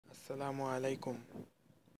Assalamu Alaikum.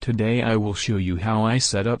 Today I will show you how I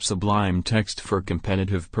set up Sublime Text for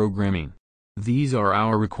competitive programming. These are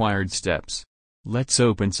our required steps. Let's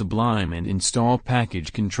open Sublime and install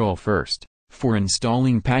Package Control first. For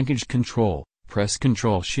installing Package Control, press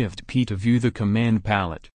Ctrl-Shift-P to view the command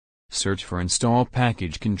palette. Search for Install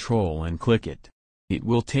Package Control and click it. It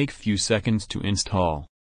will take few seconds to install.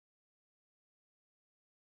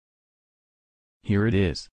 Here it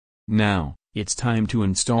is. Now, it's time to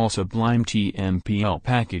install Sublime TMPL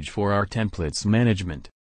package for our templates management.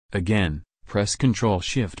 Again, press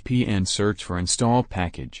Ctrl-Shift-P and search for Install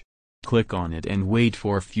Package. Click on it and wait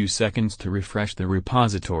for a few seconds to refresh the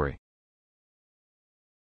repository.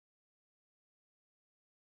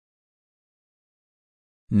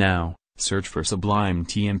 Now, search for Sublime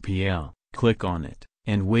TMPL, click on it,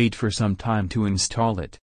 and wait for some time to install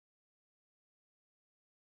it.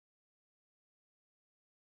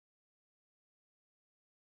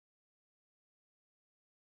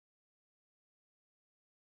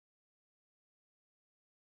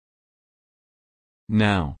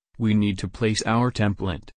 Now, we need to place our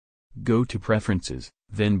template. Go to Preferences,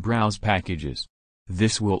 then Browse Packages.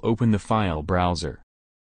 This will open the file browser.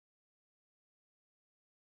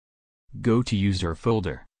 Go to User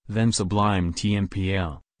folder, then Sublime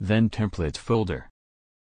TMPL, then Template folder.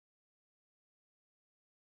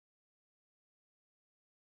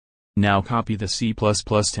 Now copy the C++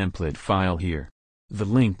 template file here. The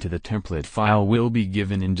link to the template file will be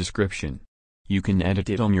given in description. You can edit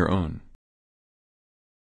it on your own.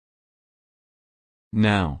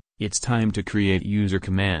 Now, it's time to create user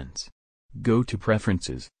commands. Go to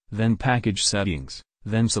Preferences, then Package Settings,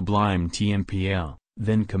 then Sublime TMPL,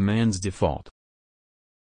 then Commands Default.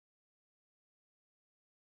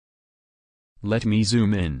 Let me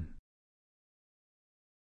zoom in.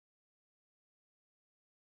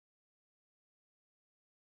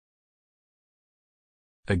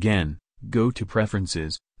 Again, go to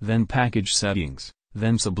Preferences, then Package Settings,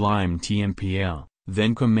 then Sublime TMPL,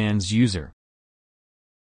 then Commands User.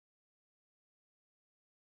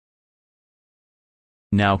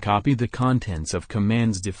 Now copy the contents of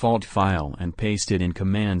Commands Default file and paste it in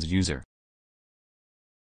Commands User.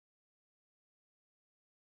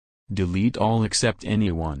 Delete all except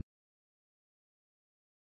anyone.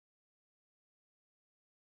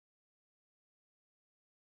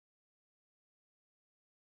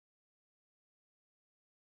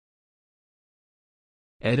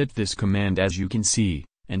 Edit this command as you can see,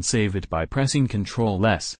 and save it by pressing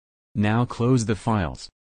Ctrl+S. Now close the files.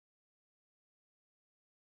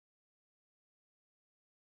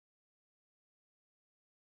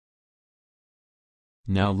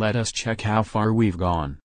 Now let us check how far we've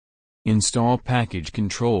gone. Install Package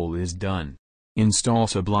Control is done. Install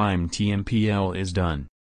Sublime TMPL is done.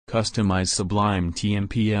 Customize Sublime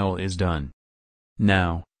TMPL is done.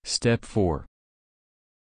 Now, Step 4.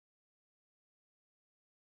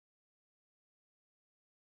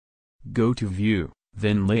 Go to View,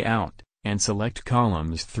 then Layout, and select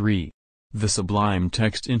Columns 3. The Sublime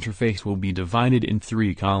Text interface will be divided in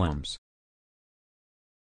 3 columns.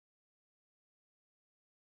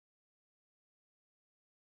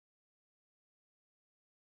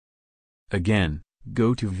 Again,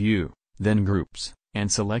 go to View, then Groups, and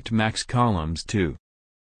select Max Columns 2.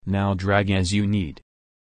 Now drag as you need.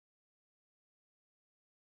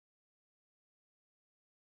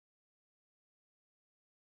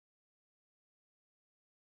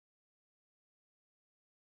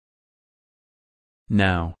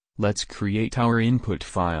 Now, let's create our input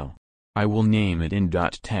file. I will name it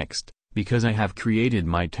in.text, because I have created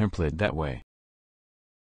my template that way.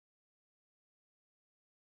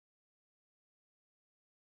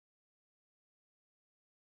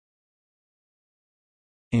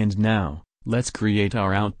 And now, let's create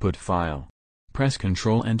our output file. Press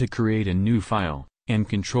Ctrl-N to create a new file, and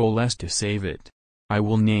Ctrl-S to save it. I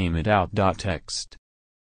will name it out.text.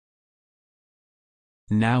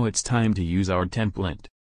 Now it's time to use our template.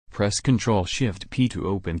 Press Ctrl-Shift-P to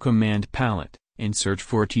open Command Palette, and search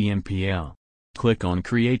for TMPL. Click on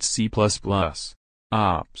Create C++.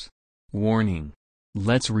 Ops. Warning.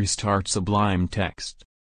 Let's restart Sublime Text.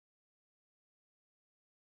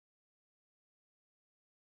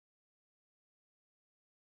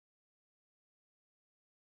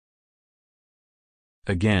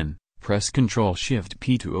 Again, press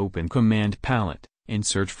Ctrl-Shift-P to open Command Palette, and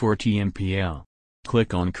search for TMPL.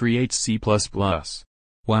 Click on Create C++.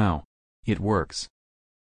 Wow! It works.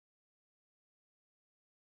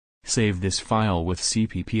 Save this file with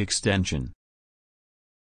CPP extension.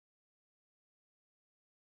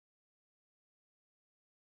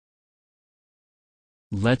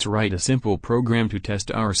 Let's write a simple program to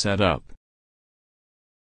test our setup.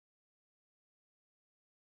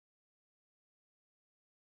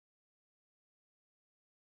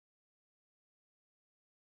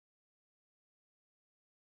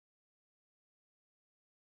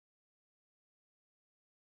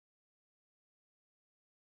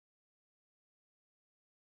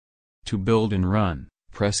 To build and run,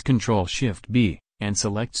 press Ctrl-Shift-B, and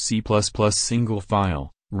select C++ single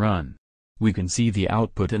file, run. We can see the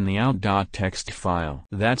output in the out.txt file.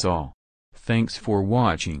 That's all. Thanks for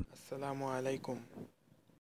watching. Assalamu Alaikum.